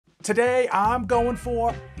Today I'm going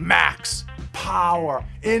for max power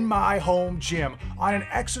in my home gym on an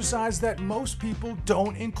exercise that most people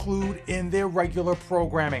don't include in their regular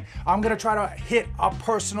programming. I'm gonna try to hit a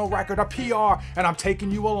personal record, a PR, and I'm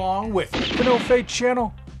taking you along with the No Fate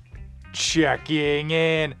channel. Checking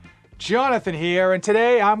in. Jonathan here, and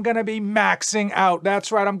today I'm gonna be maxing out.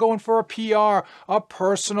 That's right, I'm going for a PR, a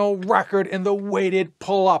personal record in the weighted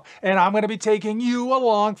pull-up, and I'm gonna be taking you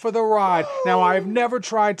along for the ride. Now, I've never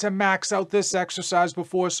tried to max out this exercise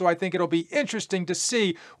before, so I think it'll be interesting to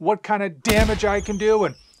see what kind of damage I can do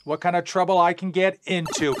and what kind of trouble I can get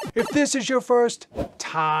into. If this is your first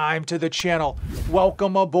time to the channel,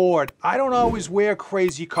 welcome aboard. I don't always wear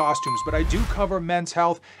crazy costumes, but I do cover men's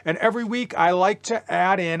health, and every week I like to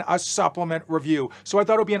add in a supplement review. So I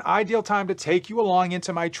thought it would be an ideal time to take you along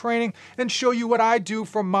into my training and show you what I do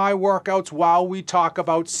for my workouts while we talk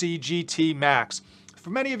about CGT-MAX. For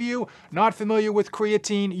many of you not familiar with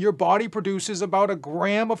creatine, your body produces about 1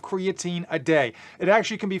 gram of creatine a day. It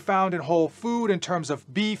actually can be found in whole food in terms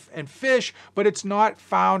of beef and fish, but it's not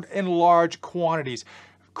found in large quantities.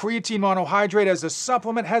 Creatine monohydrate as a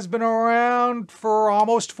supplement has been around for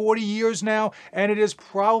almost 40 years now, and it is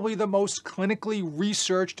probably the most clinically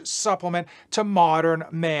researched supplement to modern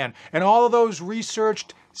man. And all of those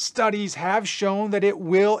researched studies have shown that it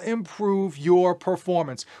will improve your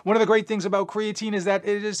performance. One of the great things about creatine is that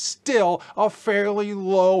it is still a fairly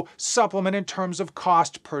low supplement in terms of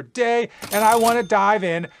cost per day, and I want to dive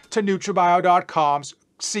in to NutriBio.com's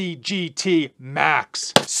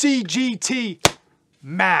CGT-MAX. CGT-MAX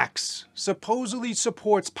supposedly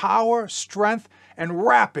supports power, strength, and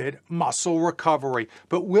rapid muscle recovery.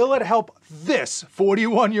 But will it help this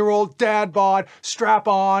 41-year-old dad bod strap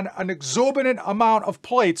on an exorbitant amount of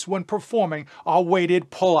plates when performing a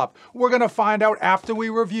weighted pull-up? We're gonna find out after we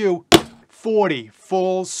review 40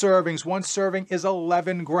 full servings. One serving is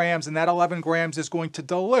 11 grams, and that 11 grams is going to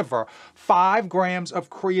deliver 5 grams of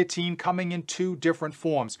creatine coming in 2 different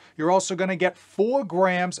forms. You're also going to get 4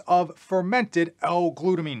 grams of fermented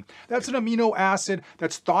L-glutamine. That's an amino acid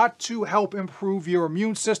that's thought to help improve your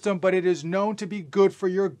immune system, but it is known to be good for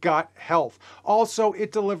your gut health. Also,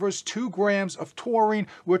 it delivers 2 grams of taurine,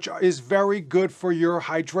 which is very good for your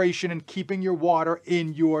hydration and keeping your water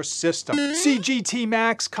in your system.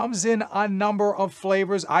 CGT-MAX comes in a number of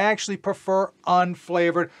flavors. I actually prefer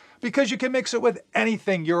unflavored because you can mix it with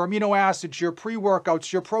anything, your amino acids, your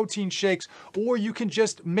pre-workouts, your protein shakes, or you can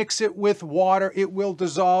just mix it with water. It will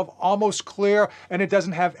dissolve almost clear, and it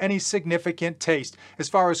doesn't have any significant taste. As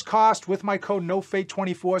far as cost, with my code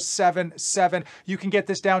NOFATE2477, you can get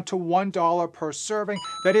this down to $1 per serving.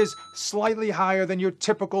 That is slightly higher than your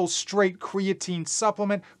typical straight creatine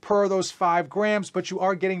supplement per those 5 grams, but you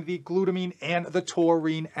are getting the glutamine and the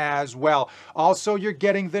taurine as well. Also, you're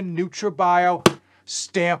getting the NutriBio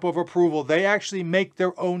stamp of approval. They actually make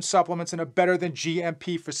their own supplements in a better than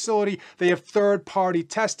GMP facility. They have third-party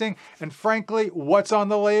testing, and frankly, what's on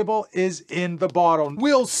the label is in the bottle.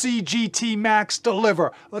 Will CGT-MAX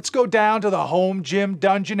deliver? Let's go down to the home gym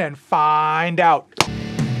dungeon and find out.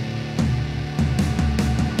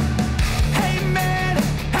 Hey man,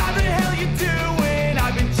 how the hell you doing?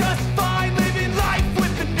 I've been just fine living life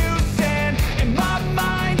with the noose, and in my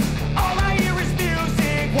mind, all I hear is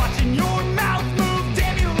music. Watching your mouth move.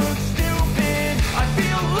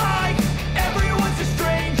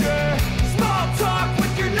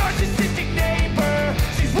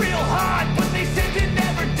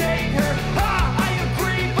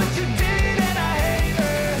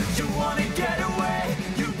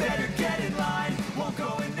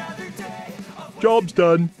 Job's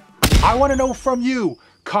done. I want to know from you.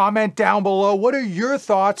 Comment down below, what are your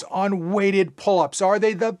thoughts on weighted pull-ups? Are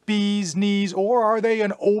they the bee's knees, or are they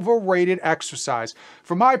an overrated exercise?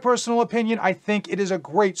 For my personal opinion, I think it is a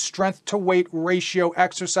great strength to weight ratio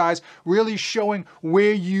exercise, really showing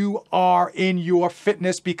where you are in your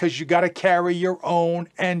fitness because you got to carry your own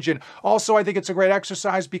engine. Also, I think it's a great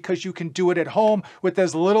exercise because you can do it at home with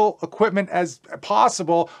as little equipment as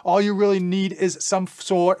possible. All you really need is some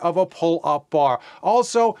sort of a pull-up bar.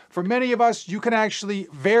 Also, for many of us, you can actually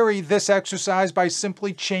vary this exercise by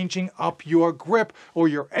simply changing up your grip or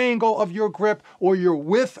your angle of your grip or your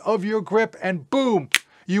width of your grip, and boom,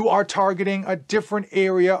 you are targeting a different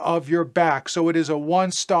area of your back. So it is a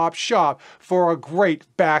one-stop shop for a great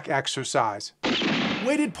back exercise.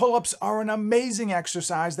 Weighted pull-ups are an amazing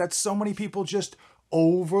exercise that so many people just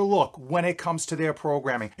overlook when it comes to their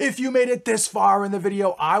programming. If you made it this far in the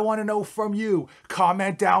video, I want to know from you.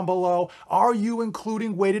 Comment down below. Are you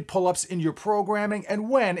including weighted pull-ups in your programming? And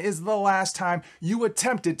when is the last time you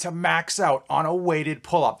attempted to max out on a weighted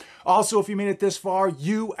pull-up? Also, if you made it this far,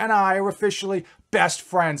 you and I are officially best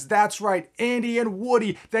friends. That's right, Andy and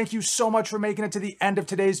Woody. Thank you so much for making it to the end of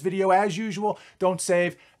today's video. As usual, don't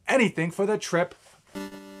save anything for the trip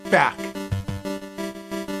back.